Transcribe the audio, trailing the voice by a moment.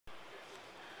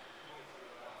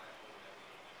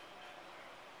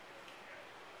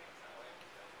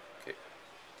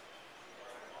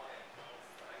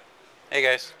Hey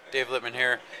guys, Dave Littman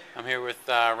here. I'm here with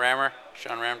Rammer,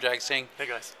 Sean Ramjag Singh. Hey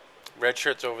guys. Red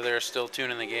shirts over there still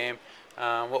tuning the game.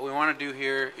 What we want to do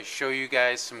here is show you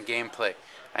guys some gameplay.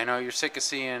 I know you're sick of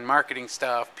seeing marketing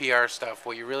stuff, PR stuff.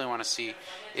 What you really want to see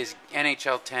is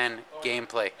NHL 10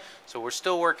 gameplay. So we're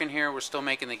still working here. We're still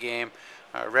making the game.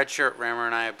 Red shirt Rammer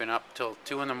and I have been up till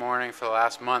 2 in the morning for the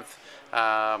last month,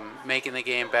 making the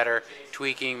game better,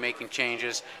 tweaking, making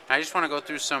changes. And I just want to go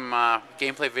through some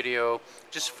gameplay video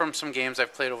just from some games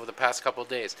I've played over the past couple of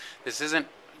days. This isn't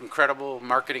incredible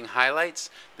marketing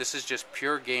highlights. This is just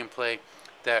pure gameplay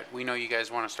that we know you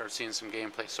guys want to start seeing some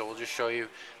gameplay. So we'll just show you.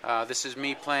 This is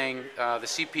me playing the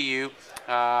CPU.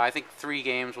 I think 3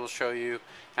 games we'll show you,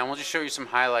 and we'll just show you some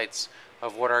highlights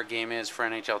of what our game is for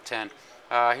NHL 10.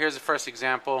 Here's the first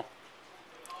example.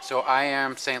 So I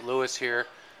am St. Louis here,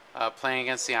 playing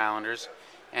against the Islanders,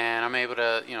 and I'm able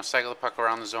to cycle the puck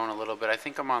around the zone a little bit. I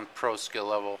think I'm on pro skill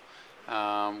level,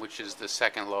 which is the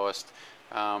second lowest.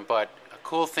 But a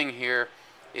cool thing here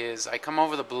is I come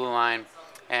over the blue line,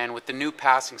 and with the new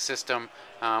passing system,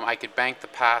 I could bank the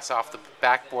pass off the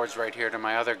backboards right here to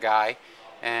my other guy.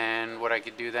 And what I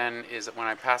could do then is that when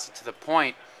I pass it to the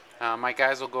point, my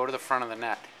guys will go to the front of the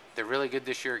net. They're really good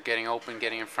this year at getting open,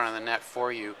 getting in front of the net for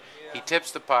you. He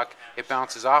tips the puck, it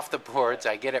bounces off the boards,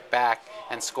 I get it back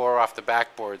and score off the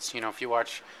backboards. If you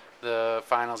watch the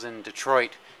finals in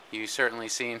Detroit, you've certainly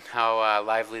seen how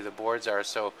lively the boards are.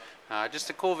 So just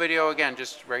a cool video, again,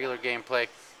 just regular gameplay,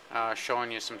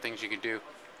 showing you some things you could do.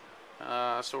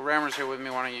 So Rammer's here with me.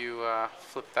 Why don't you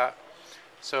flip that?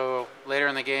 So later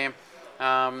in the game,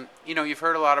 you've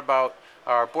heard a lot about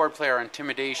our board play, our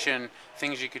intimidation,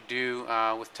 things you could do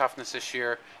with toughness this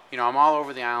year. I'm all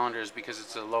over the Islanders because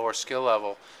it's a lower skill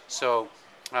level. So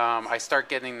I start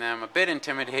getting them a bit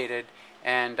intimidated,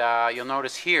 and you'll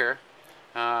notice here,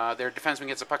 their defenseman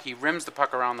gets the puck, he rims the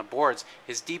puck around the boards.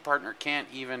 His D partner can't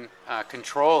even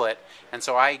control it, and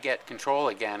so I get control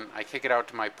again. I kick it out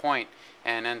to my point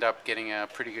and end up getting a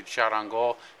pretty good shot on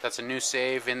goal. That's a new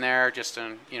save in there, just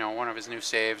one of his new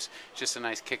saves. Just a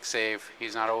nice kick save.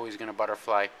 He's not always going to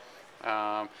butterfly.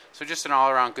 So just an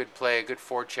all-around good play, a good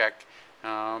forecheck.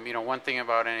 One thing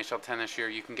about NHL 10 this year,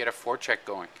 you can get a forecheck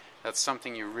going. That's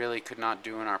something you really could not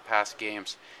do in our past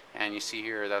games, and you see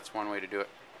here that's one way to do it.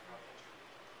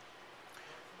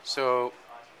 So,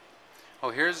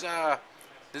 here's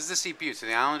this is the CPU. So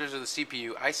the Islanders are the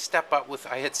CPU. I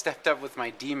had stepped up with my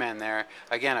D-man there.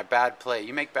 Again, a bad play.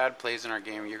 You make bad plays in our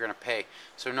game, you're going to pay.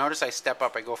 So notice I step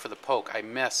up, I go for the poke, I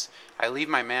miss. I leave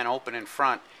my man open in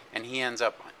front, and he ends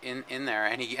up in there,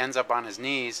 and he ends up on his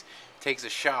knees, takes a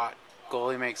shot.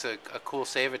 Goalie makes a cool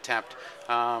save attempt.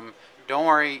 Don't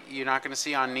worry, you're not going to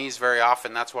see on knees very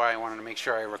often. That's why I wanted to make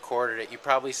sure I recorded it. You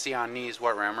probably see on knees,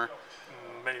 what, Rammer?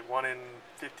 Maybe 1 in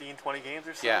 15, 20 games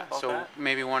or so. Yeah, so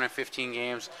maybe 1 in 15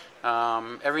 games.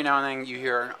 Every now and then you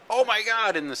hear, "Oh my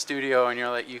God!" in the studio, and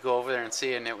you go over there and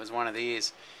see it, and it was one of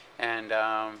these. And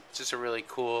it's just a really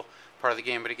cool part of the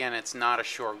game. But again, it's not a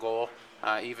sure goal.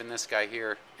 Even this guy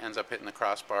here ends up hitting the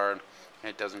crossbar, and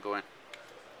it doesn't go in.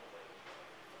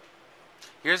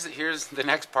 Here's the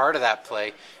next part of that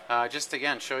play. Just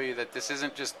again, show you that this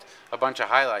isn't just a bunch of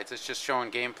highlights. It's just showing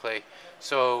gameplay.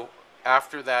 So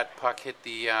after that puck hit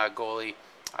the goalie,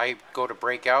 I go to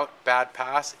break out, bad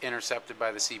pass, intercepted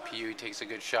by the CPU. He takes a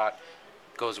good shot,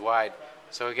 goes wide.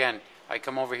 So again, I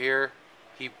come over here,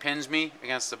 he pins me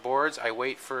against the boards. I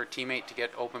wait for a teammate to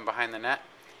get open behind the net,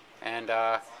 and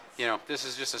this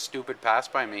is just a stupid pass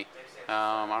by me.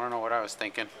 I don't know what I was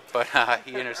thinking, but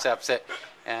he intercepts it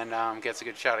and gets a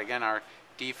good shot. Again, our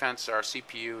defense, our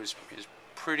CPU is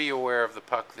pretty aware of the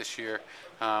puck this year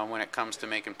when it comes to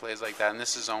making plays like that, and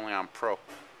this is only on pro.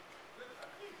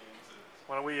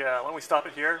 Why don't we stop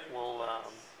it here? We'll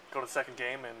go to the second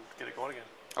game and get it going again.